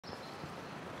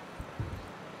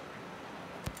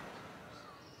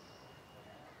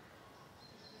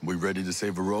We ready to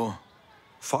save a roll?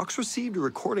 Fox received a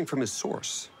recording from his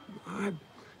source.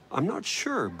 I'm not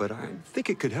sure, but I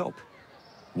think it could help.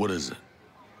 What is it?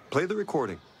 Play the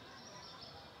recording.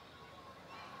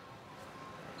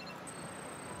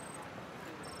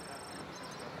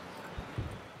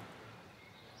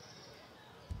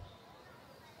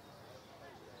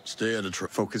 Stay out of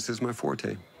trouble. Focus is my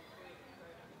forte.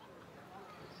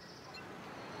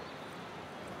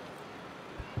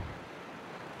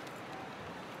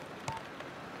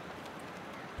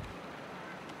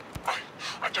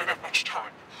 I don't have much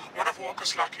time. One of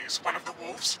Walker's lackeys, one of the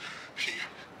wolves,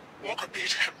 Walker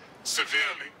beat him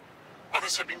severely.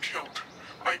 Others have been killed.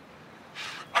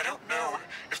 I don't know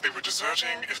if they were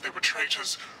deserting, if they were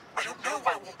traitors. I don't know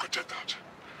why Walker did that.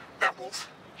 That wolf,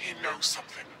 he knows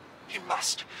something. He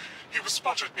must. He was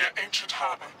spotted near Ancient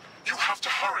Harbor. You have to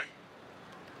hurry.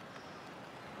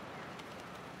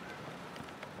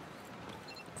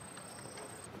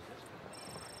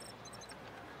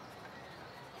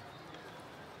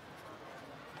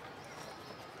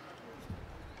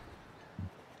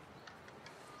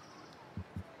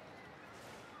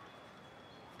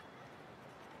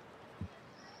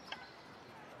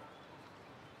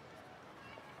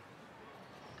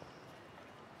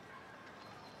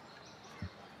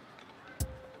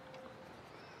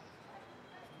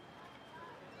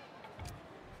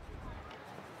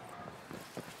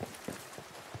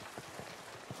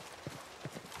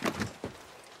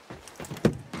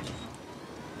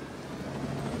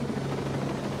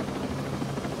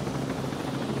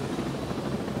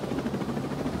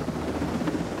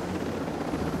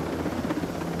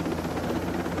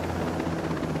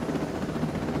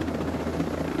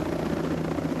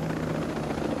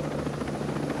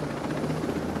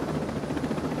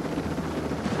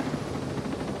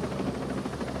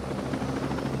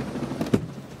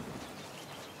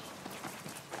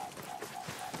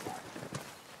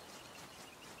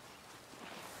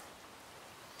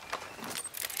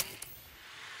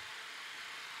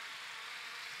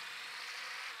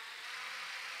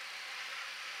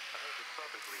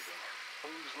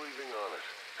 Who's leaving on it?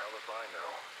 Hell if I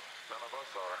know. None of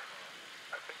us are.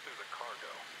 I think there's a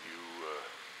cargo.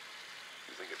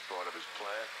 You think it's part of his plan?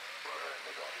 I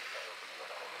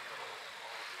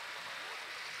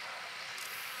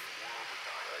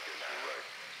guess you're right.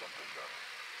 Something's up.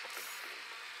 Something big.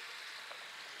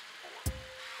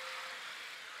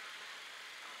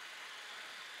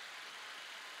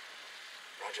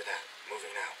 Roger that.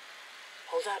 Moving now.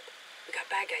 Hold up. We got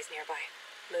bad guys nearby.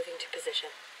 Moving to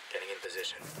position. Getting in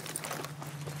position.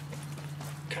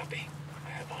 Copy. I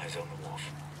have eyes on the wolf.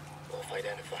 Wolf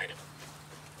identified.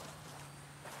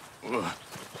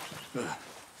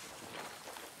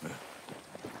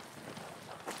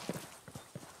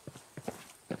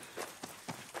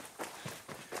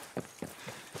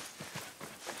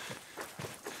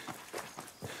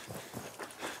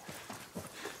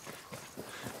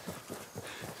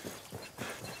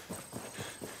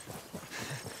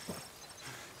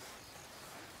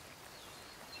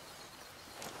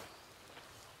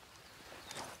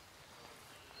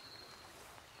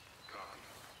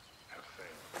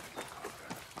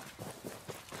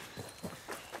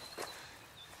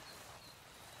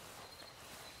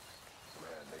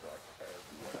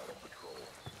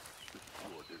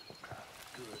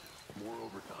 More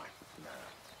overtime. Nah,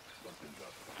 something's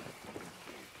up.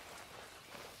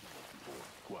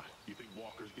 What? You think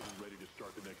Walker's getting ready to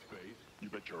start the next phase? You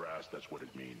bet your ass that's what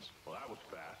it means. Well, that was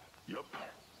fast. Yup.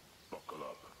 Buckle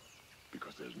up.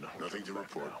 Because there's nothing to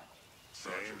report. Now.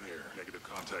 Same here. Negative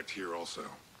contact here also.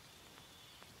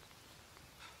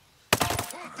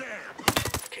 Damn!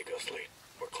 Okay, Ghost Lead.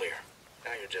 We're clear.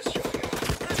 Now you're just showing up.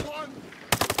 There's one!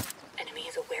 Enemy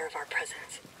is aware of our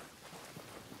presence.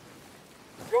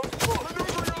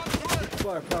 Maneuvering on foot!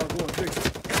 Firepower going,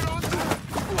 Dixon. Get on that!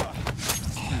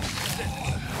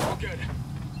 All good.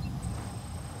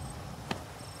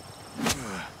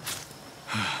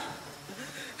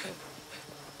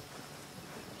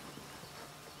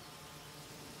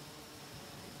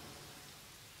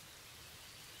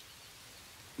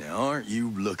 Now, aren't you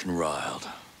looking riled?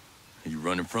 Are you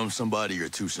running from somebody or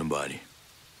to somebody?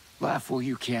 Laugh while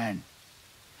you can.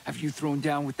 Have you thrown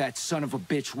down with that son of a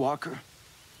bitch, Walker?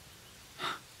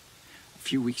 A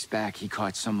few weeks back, he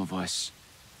caught some of us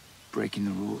breaking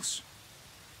the rules.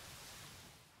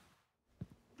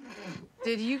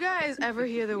 Did you guys ever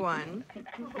hear the one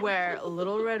where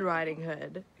Little Red Riding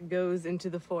Hood goes into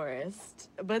the forest,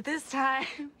 but this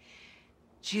time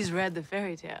she's read the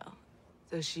fairy tale,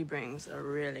 so she brings a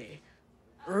really,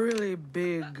 really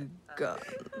big gun.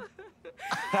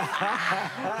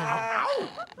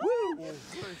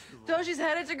 So she's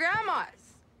headed to Grandma's.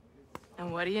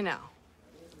 And what do you know?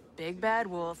 Big bad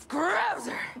wolf grabs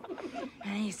her.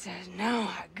 And he says, no,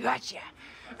 I got you.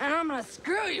 And I'm gonna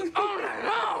screw you on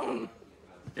alone.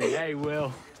 Hey,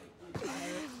 Will.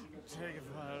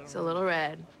 So Little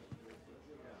Red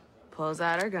pulls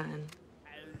out her gun.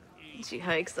 She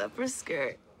hikes up her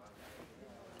skirt.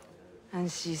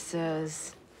 And she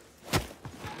says,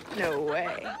 no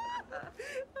way.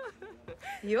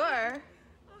 You're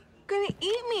gonna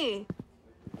eat me.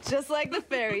 Just like the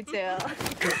fairy tale.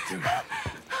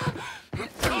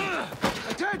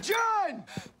 Attention!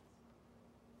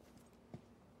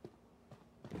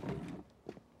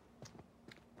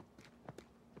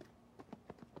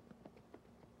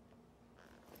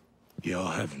 Y'all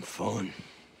having fun?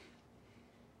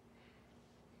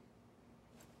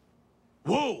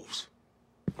 Wolves!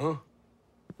 Huh?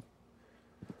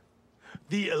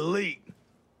 The elite.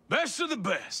 Best of the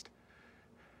best.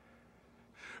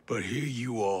 But here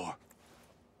you are.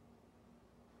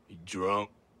 You drunk?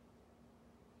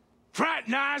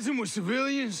 Fraternizing with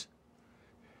civilians?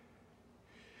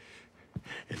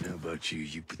 And how about you,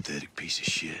 you pathetic piece of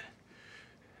shit?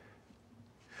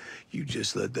 You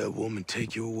just let that woman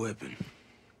take your weapon.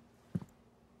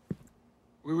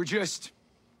 We're just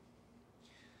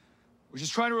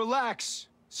trying to relax,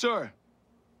 sir.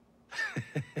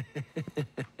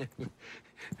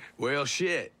 Well,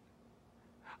 shit.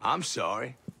 I'm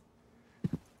sorry.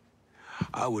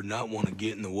 I would not want to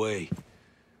get in the way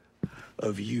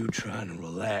of you trying to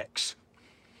relax.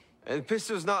 And the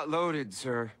pistol's not loaded,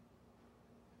 sir.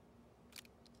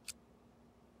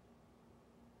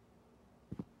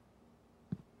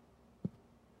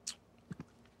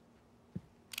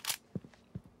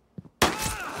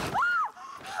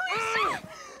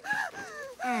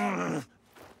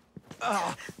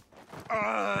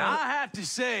 I have to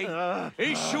say,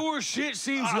 it sure as shit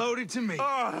seems loaded to me.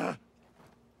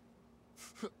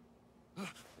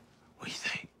 What do you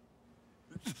think?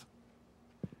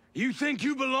 You think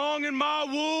you belong in my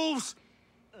wolves?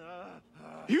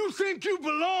 You think you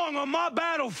belong on my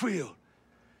battlefield?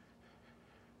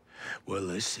 Well,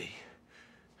 let's see.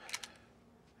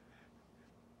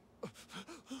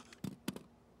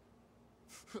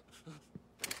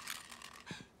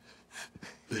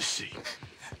 Let's see.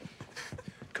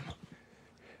 Come on.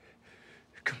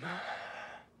 Come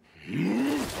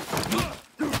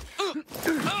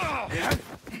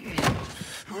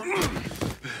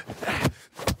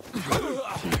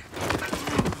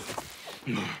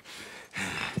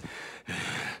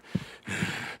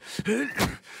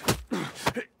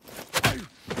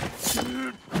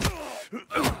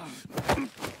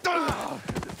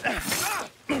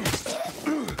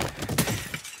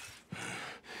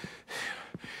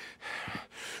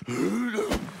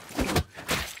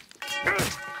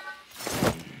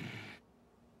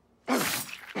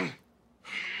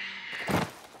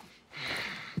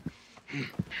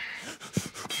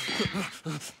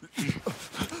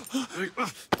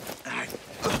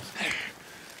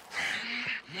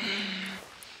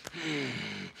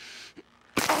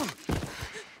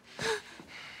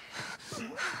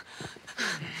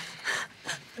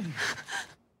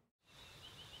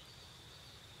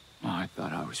Oh, I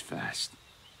thought I was fast.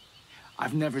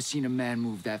 I've never seen a man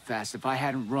move that fast. If I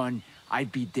hadn't run,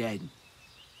 I'd be dead.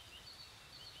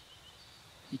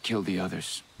 He killed the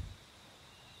others.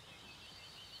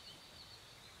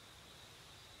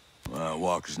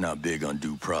 Walker's not big on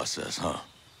due process, huh?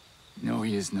 No,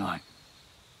 he is not.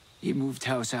 He moved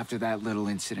house after that little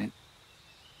incident.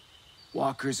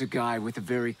 Walker's a guy with a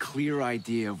very clear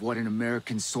idea of what an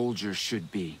American soldier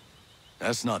should be.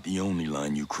 That's not the only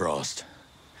line you crossed.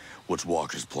 What's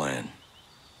Walker's plan?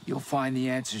 You'll find the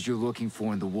answers you're looking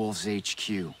for in the Wolves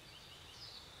HQ.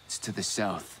 It's to the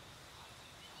south.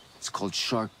 It's called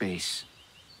Shark Base.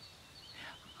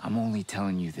 I'm only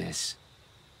telling you this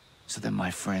so that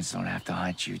my friends don't have to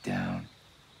hunt you down.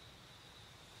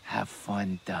 Have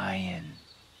fun dying.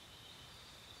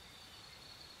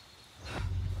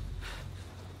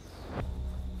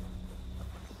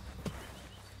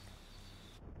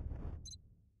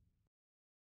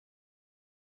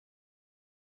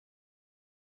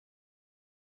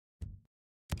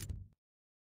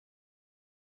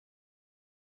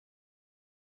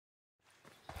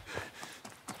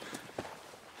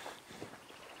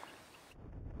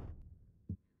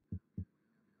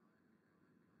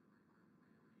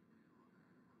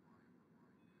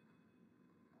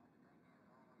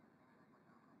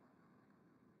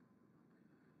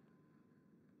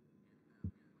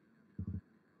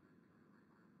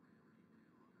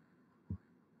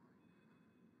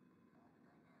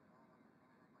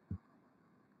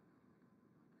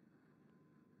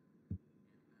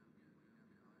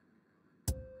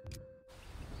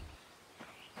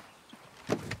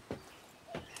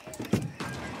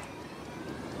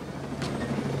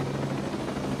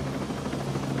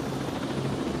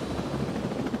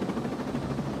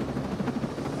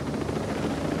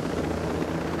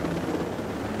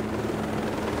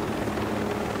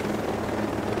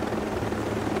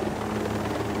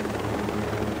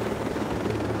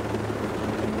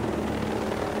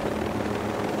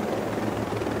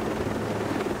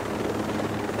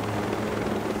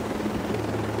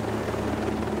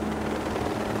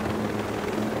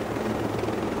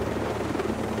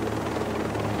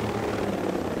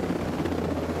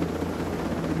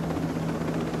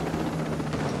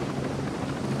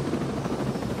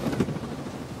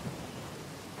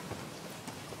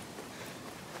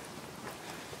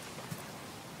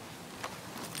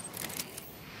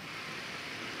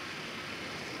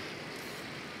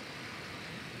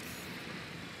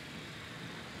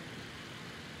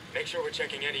 Make sure we're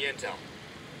checking any intel.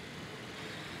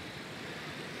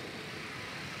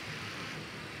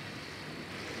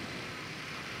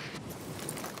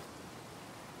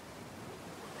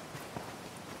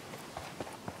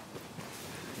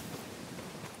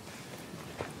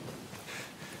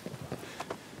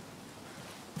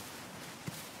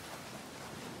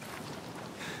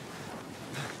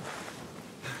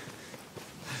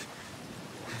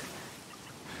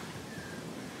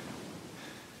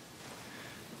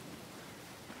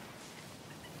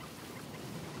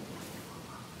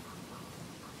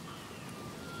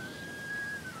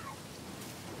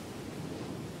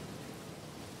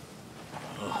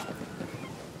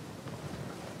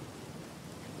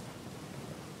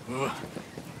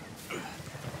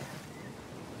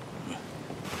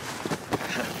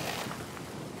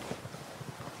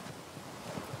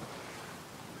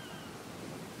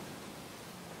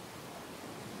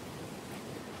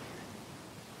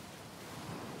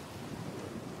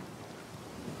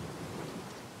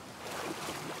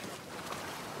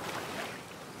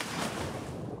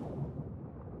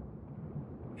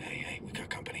 Hey, we got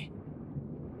company.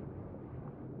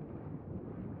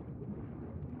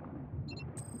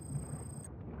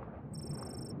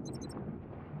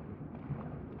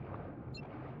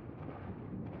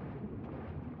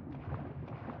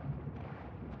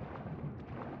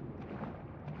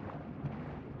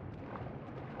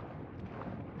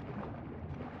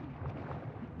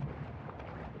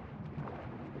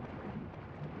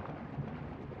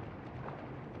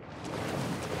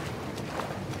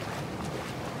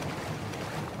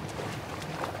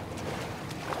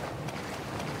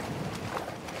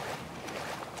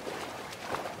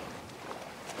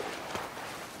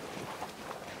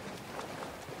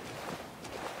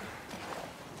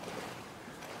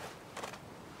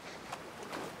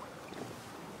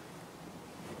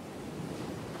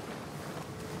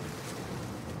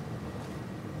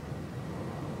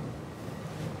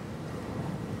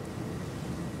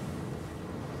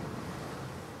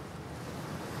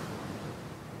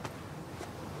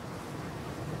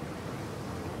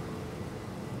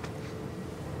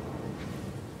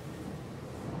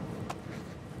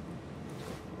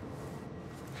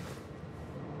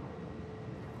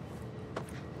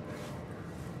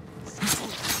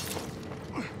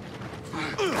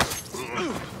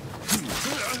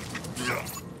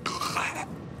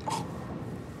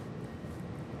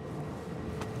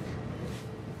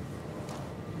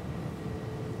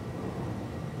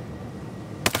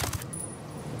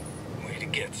 Way to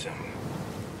get some.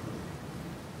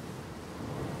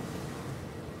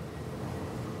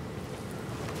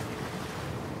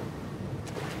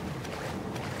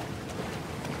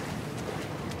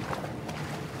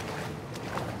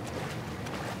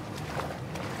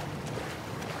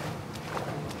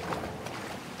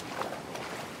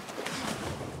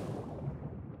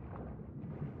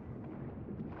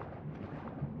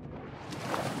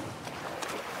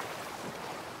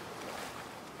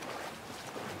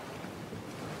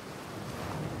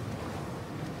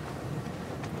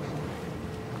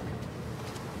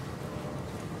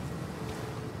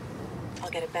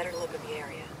 I'll get a better look at the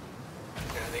area.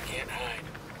 Now they can't hide.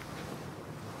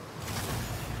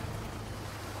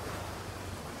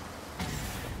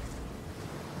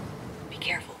 Be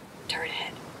careful. Turn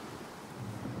ahead.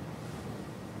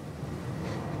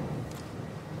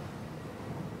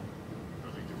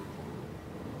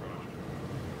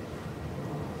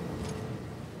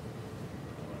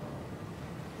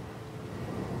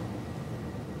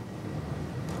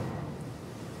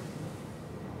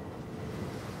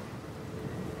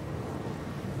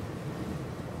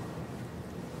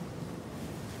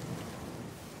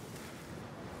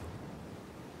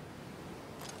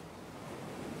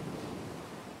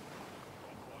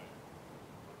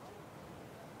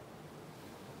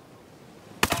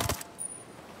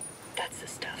 That's the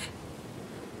stuff.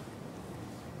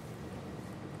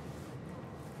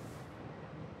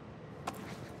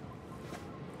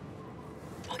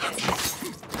 I'll get it.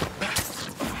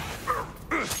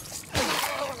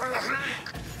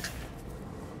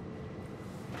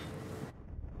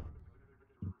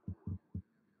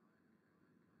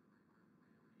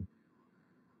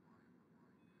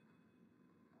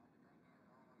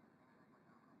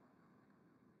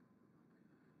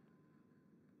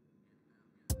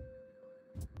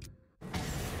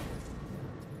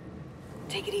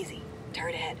 Take it easy.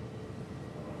 Turn ahead.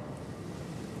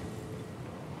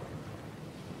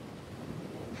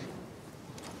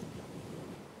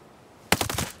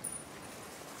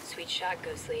 Sweet shot,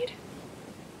 Ghost Lead.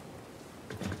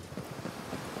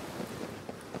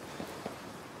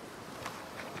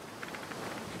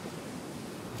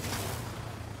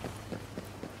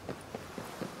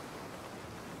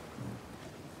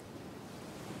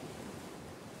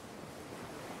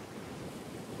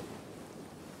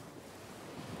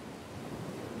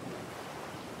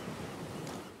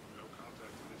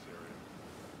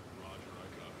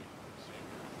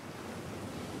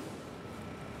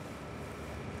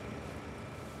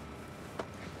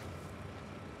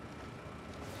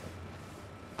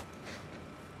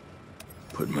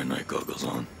 putting my night goggles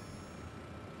on.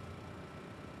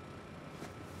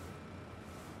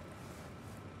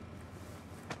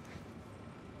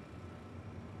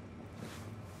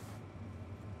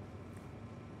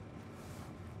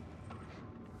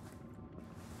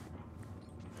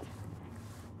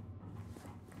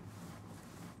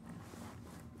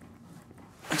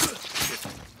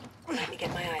 Let me get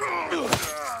my eyes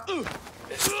on it.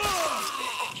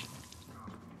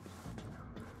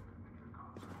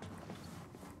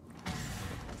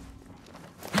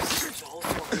 There's a whole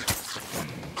swarm.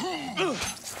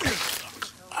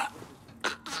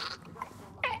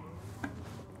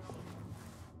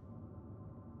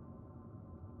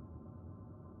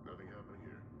 Nothing happening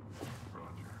here.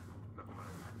 Roger. Nothing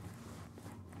either.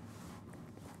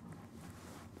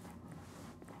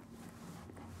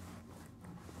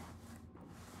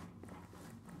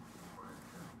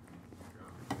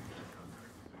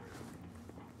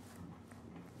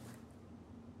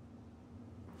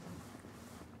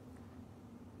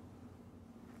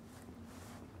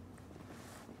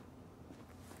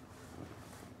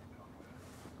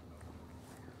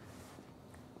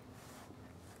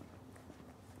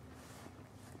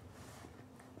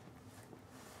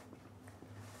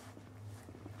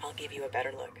 I'll give you a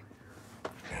better look.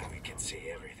 Now we can see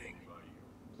everything.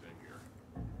 Same here.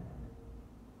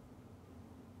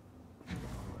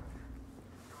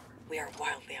 We are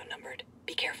wildly outnumbered.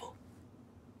 Be careful.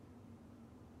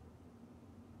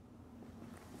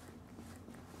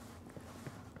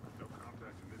 No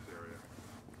contact in this area.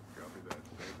 Copy that.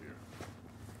 Same here.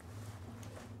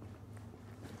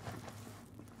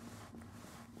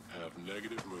 Have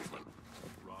negative movement.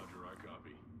 Roger, I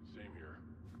copy. Same here.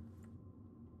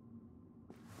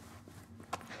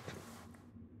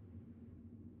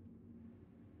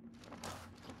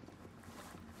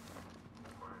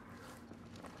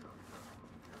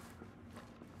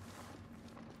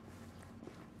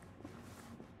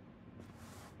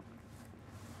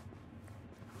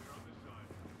 Clear on this side.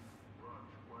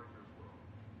 Roger, flank as well.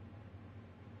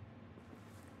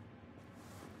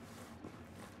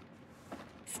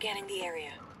 Scanning the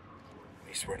area. At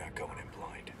least we're not going in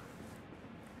blind.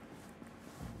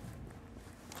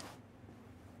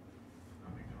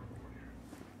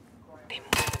 They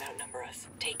more than outnumber us.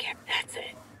 Take care. That's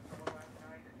it.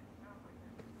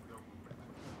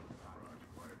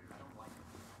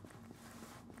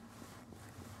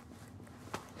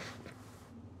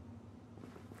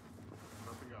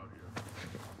 Nothing out here.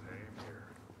 Same here.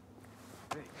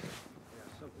 Hey, yeah,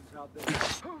 something's out there.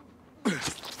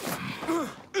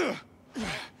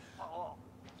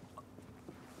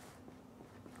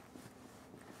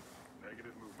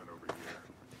 Negative movement over here.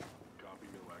 Copy,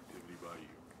 no activity by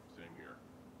you. Same here.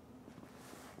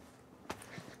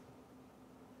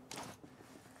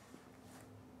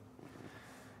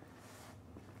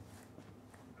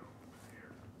 No movement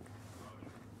here.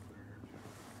 Roger. Clear here too.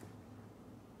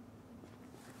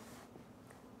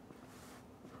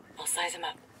 I'll size him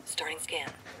up. Starting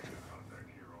scan. Contact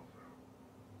here also.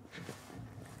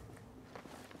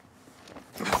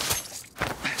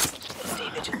 Stay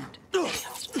vigilant. Any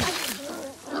hostiles.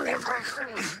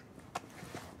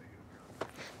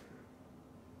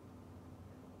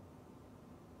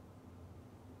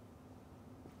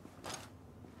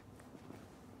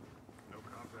 No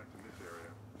contact in this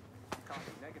area.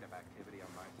 Copy negative activity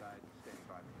on my side. Standing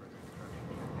by for further instructions.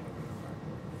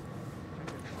 Check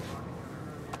this one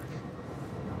earlier.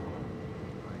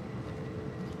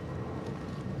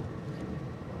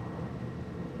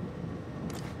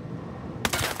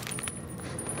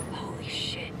 Holy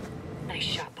shit. Nice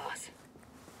shot, boss.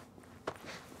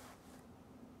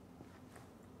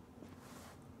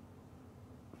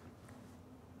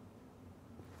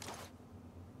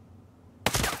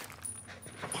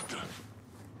 What the?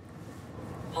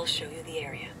 I'll show you the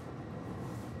area.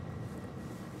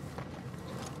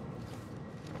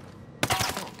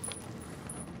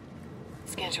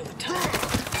 Scan through the tunnel.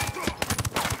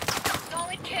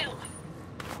 Solid kill.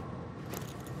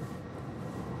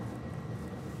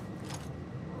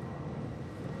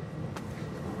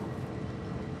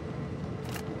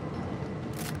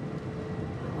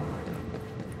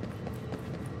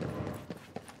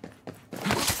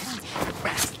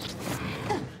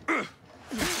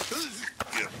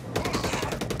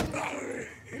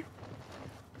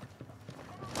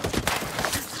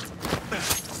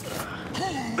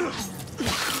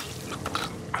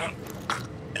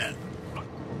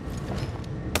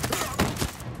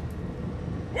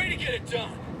 Way to get it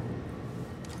done.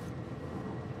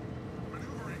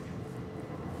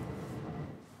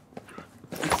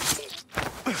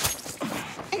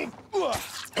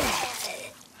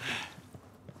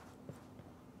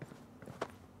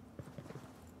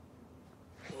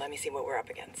 Let me see what we're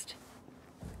up against.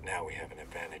 Now we have an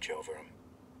advantage over him.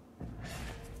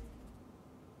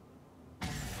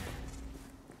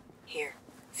 Here,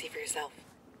 see for yourself.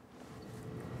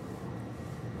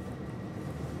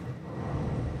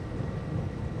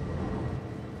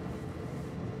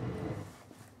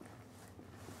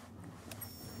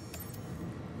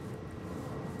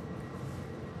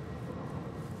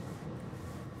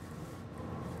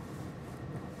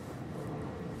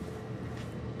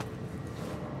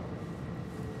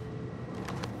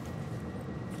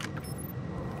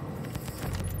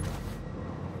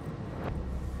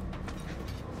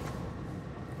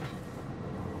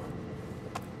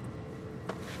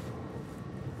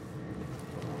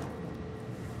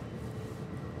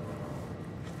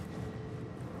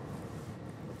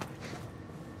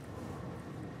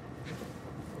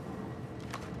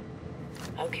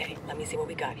 Okay, let me see what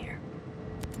we got here.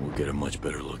 We'll get a much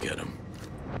better look at him.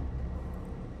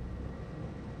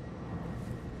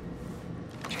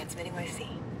 Transmitting what I see.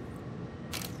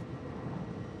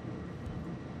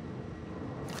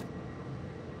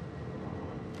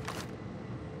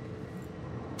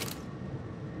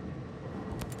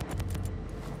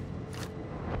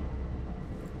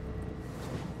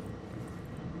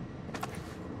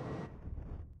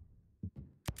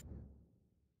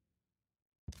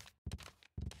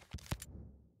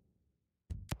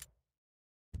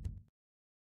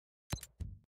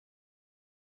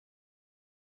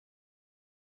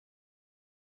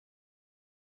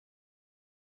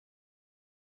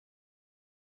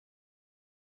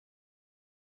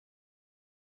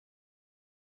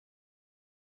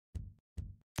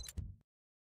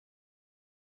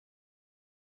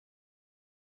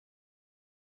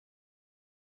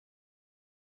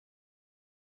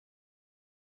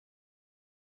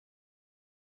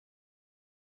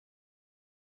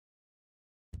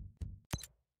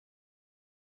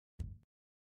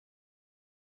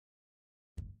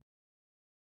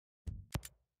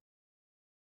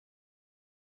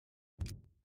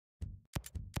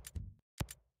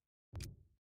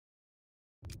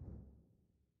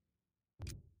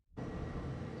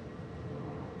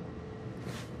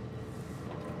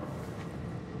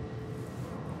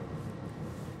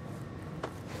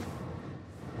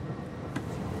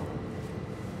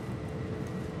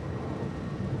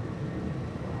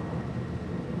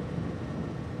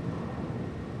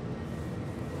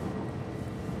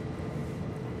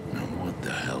 What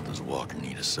the hell does Walker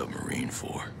need a submarine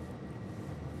for?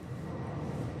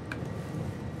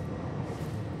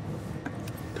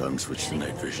 Time to switch to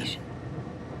night vision.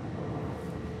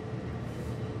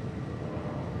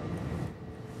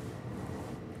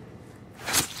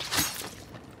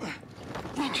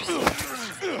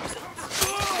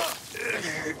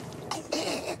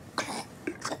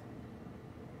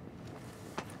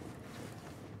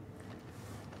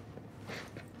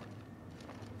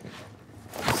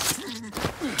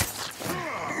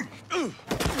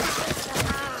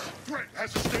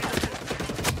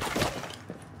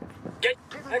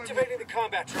 Activating the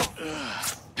combat drone.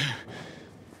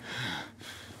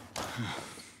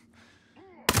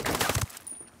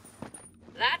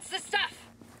 That's the stuff.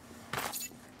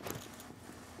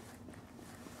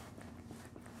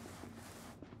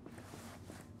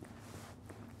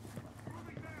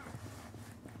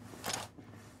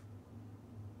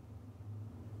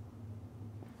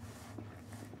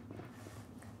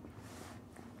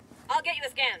 I'll get you a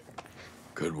scan.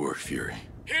 Good work, Fury.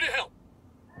 Here to help.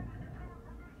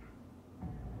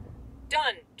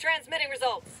 Done. Transmitting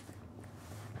results.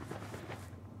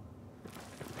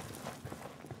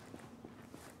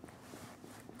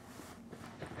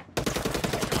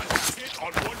 Hit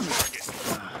on one target.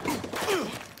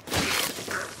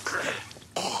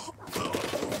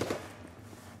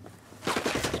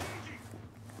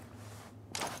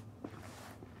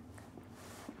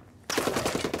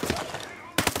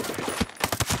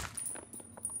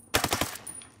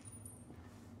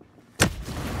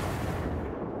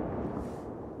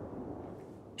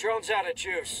 Drone's out of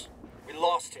juice. We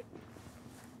lost it.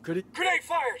 Grenade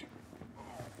fired!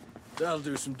 That'll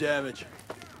do some damage.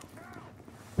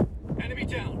 Enemy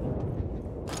down.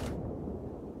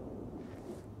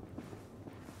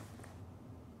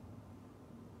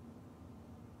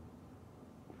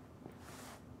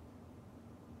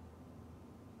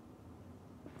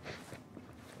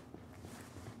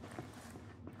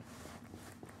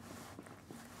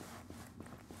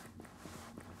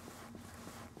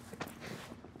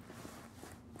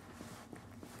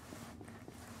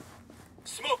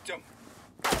 Smoked him.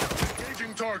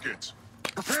 Engaging targets.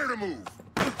 Prepare to move.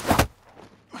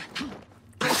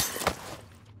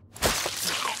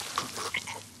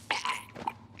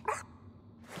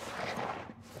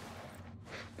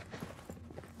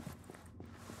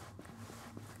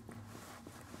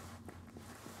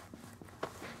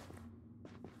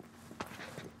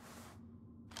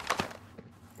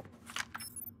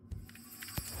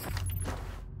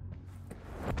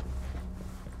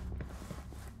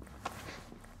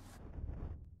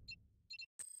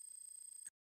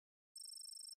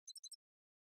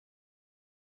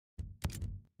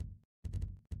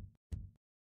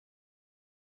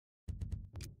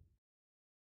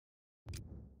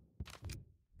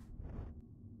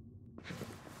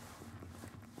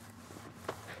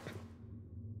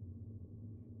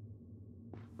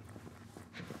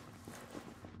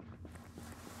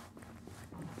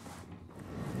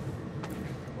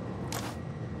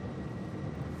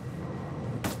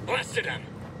 Sit down.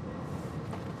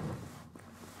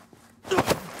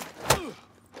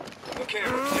 Okay,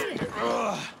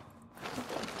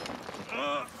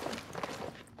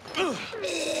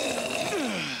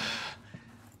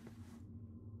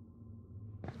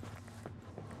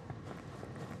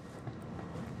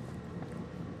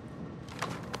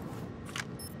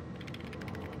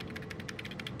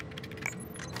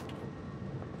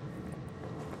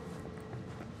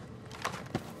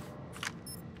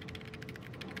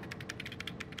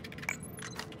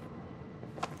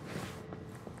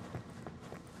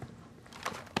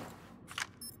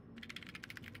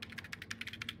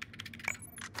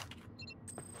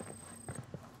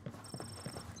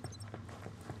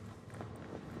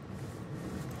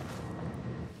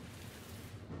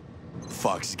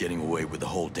 Fox is getting away with the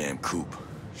whole damn coop.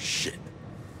 Shit.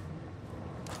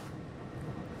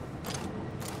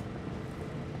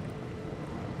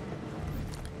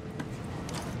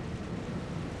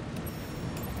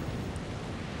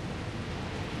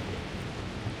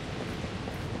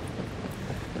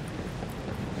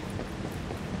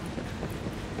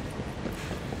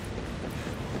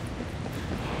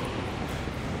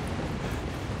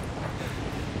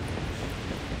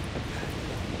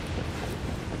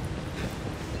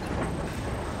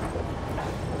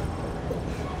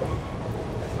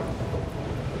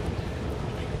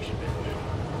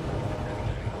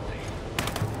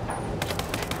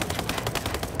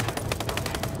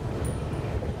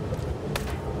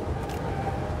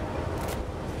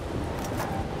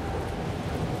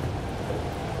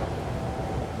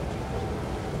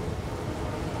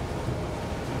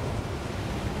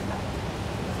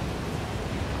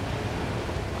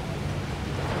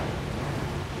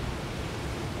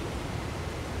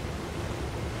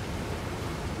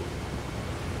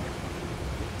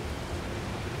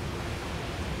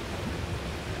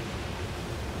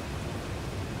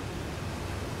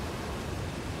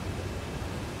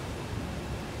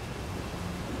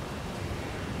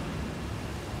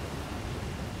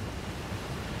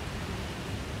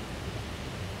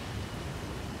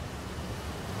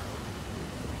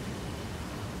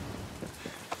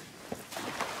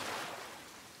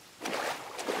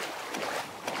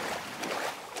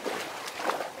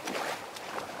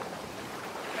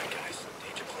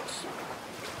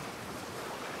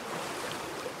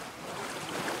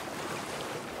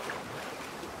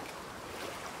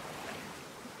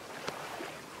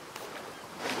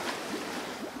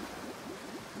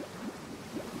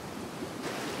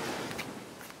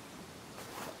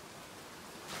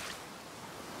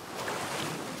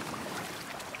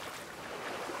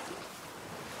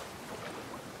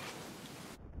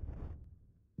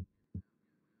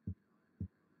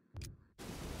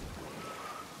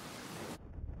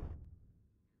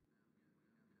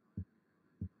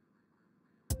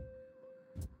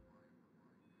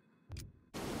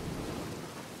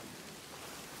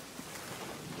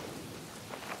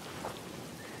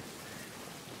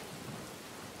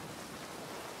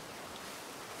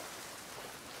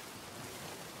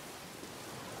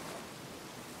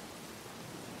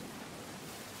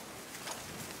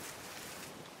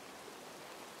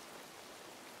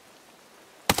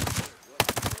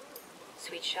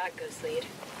 Sweet shot, Ghost Lead.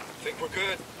 Think we're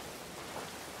good?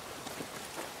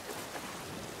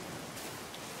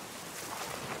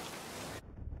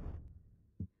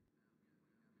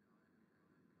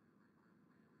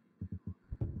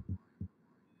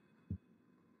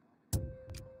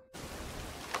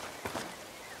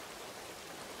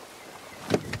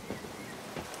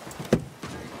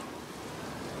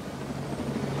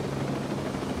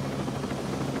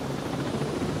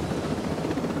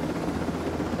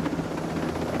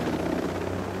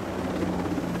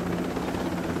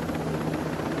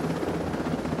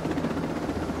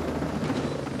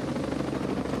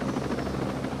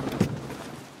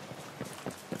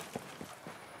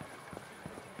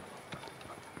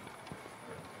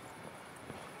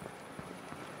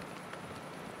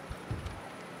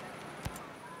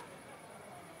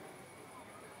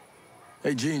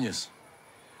 Hey, Genius.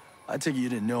 I take it you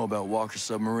didn't know about Walker's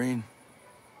submarine?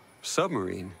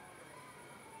 Submarine?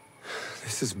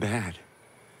 This is bad.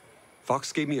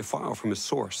 Fox gave me a file from his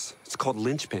source. It's called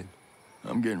Linchpin.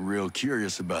 I'm getting real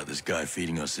curious about this guy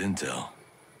feeding us intel.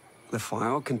 The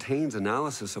file contains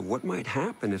analysis of what might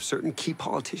happen if certain key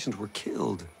politicians were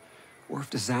killed, or if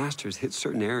disasters hit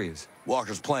certain areas.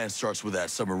 Walker's plan starts with that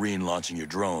submarine launching your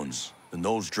drones. Then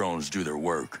those drones do their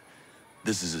work.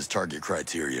 This is his target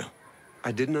criteria.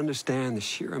 I didn't understand the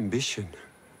sheer ambition.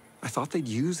 I thought they'd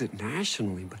use it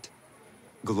nationally, but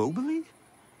globally?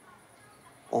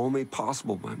 All made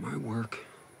possible by my work.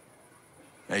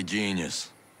 Hey,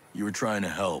 Genius. You were trying to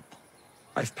help.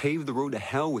 I've paved the road to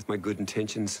hell with my good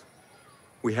intentions.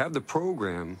 We have the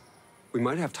program. We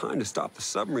might have time to stop the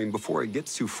submarine before it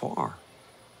gets too far.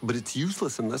 But it's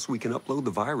useless unless we can upload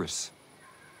the virus.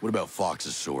 What about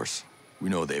Fox's source? We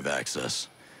know they've access.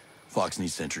 Fox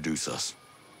needs to introduce us.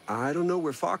 I don't know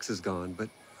where Fox has gone, but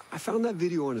I found that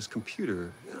video on his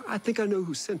computer. I think I know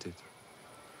who sent it.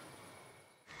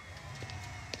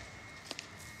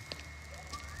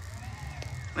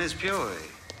 Miss Peory,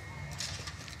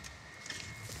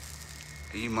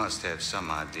 you must have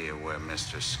some idea where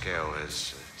Mr. Skell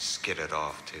has skidded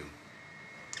off to.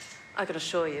 I can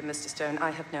assure you, Mr. Stone,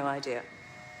 I have no idea.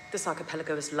 This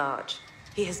archipelago is large.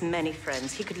 He has many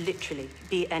friends. He could literally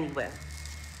be anywhere.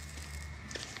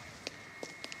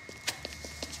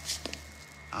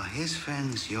 Are his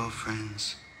friends your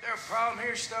friends? There a problem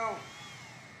here, Stone?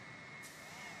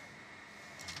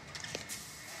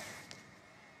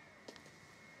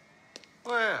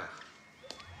 Well,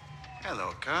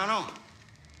 hello, Colonel.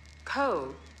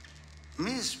 Cole?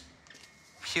 Miss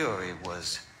Peory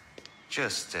was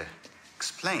just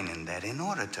explaining that in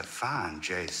order to find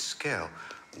Jay Skell,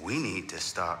 we need to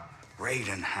start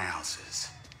raiding houses.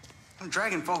 I'm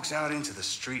dragging folks out into the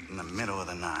street in the middle of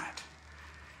the night.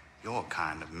 Your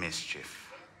kind of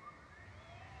mischief.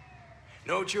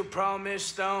 Know what your problem is,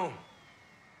 Stone?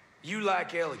 You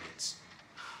like elegance.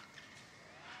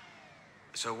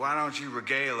 So why don't you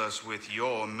regale us with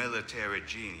your military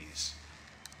genius?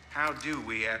 How do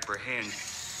we apprehend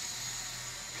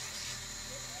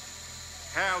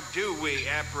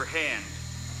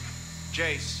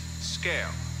Jace Skell?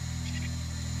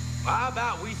 Well, how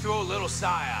about we throw a little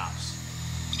psyops?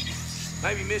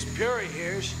 Maybe Miss Peory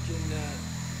here, she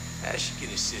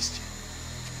can assist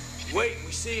you. Wait, and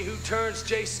we see who turns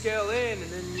Jay Skell in,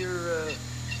 and then your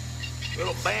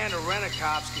little band of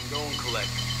rent-a-cops can go and collect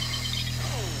him.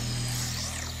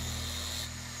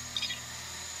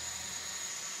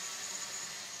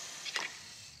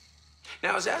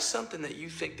 Now, is that something that you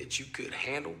think that you could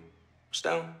handle,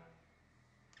 Stone?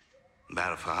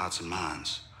 Battle for hearts and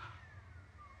minds.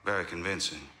 Very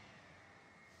convincing.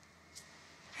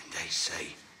 And they say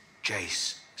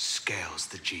Jace Skell's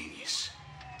the genius.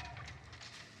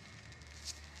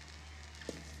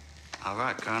 All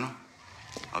right, Colonel.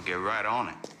 I'll get right on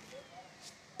it.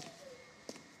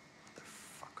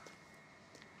 Motherfucker.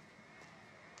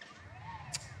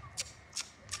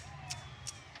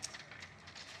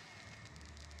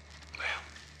 Well,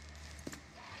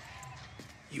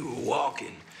 you were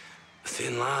walking a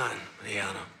thin line,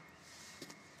 Liana.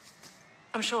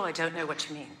 I'm sure I don't know what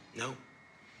you mean. No.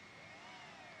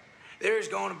 There's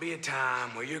going to be a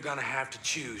time where you're going to have to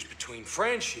choose between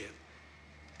friendship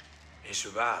and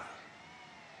survival.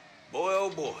 Boy, oh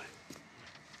boy.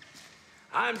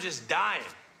 I'm just dying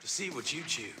to see what you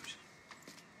choose.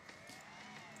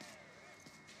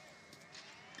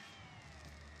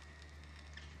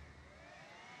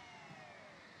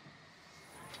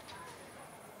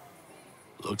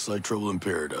 Looks like trouble in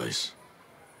paradise.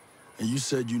 And you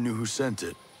said you knew who sent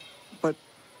it. But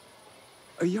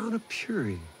Ayanna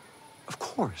Puri, of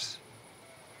course.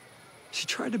 She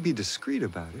tried to be discreet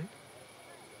about it.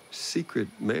 Secret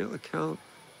mail account,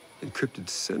 encrypted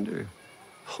sender,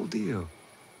 whole deal.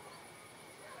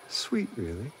 Sweet,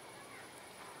 really.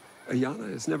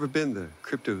 Ayanna has never been the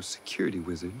crypto security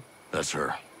wizard. That's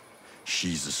her.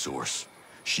 She's the source.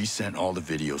 She sent all the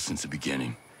videos since the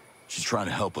beginning. She's trying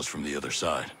to help us from the other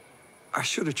side. I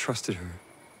should have trusted her.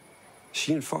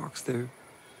 She and Fox, they're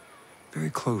very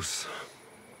close.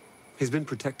 He's been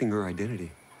protecting her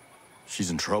identity. She's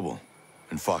in trouble,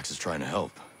 and Fox is trying to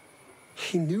help.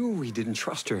 He knew we didn't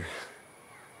trust her.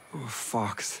 Oh,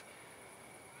 Fox.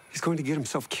 He's going to get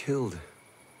himself killed.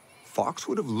 Fox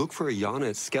would have looked for Ayanna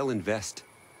at Skell Invest.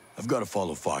 I've got to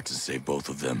follow Fox and save both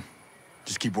of them.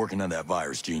 Just keep working on that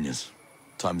virus, genius.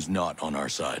 Time's not on our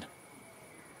side.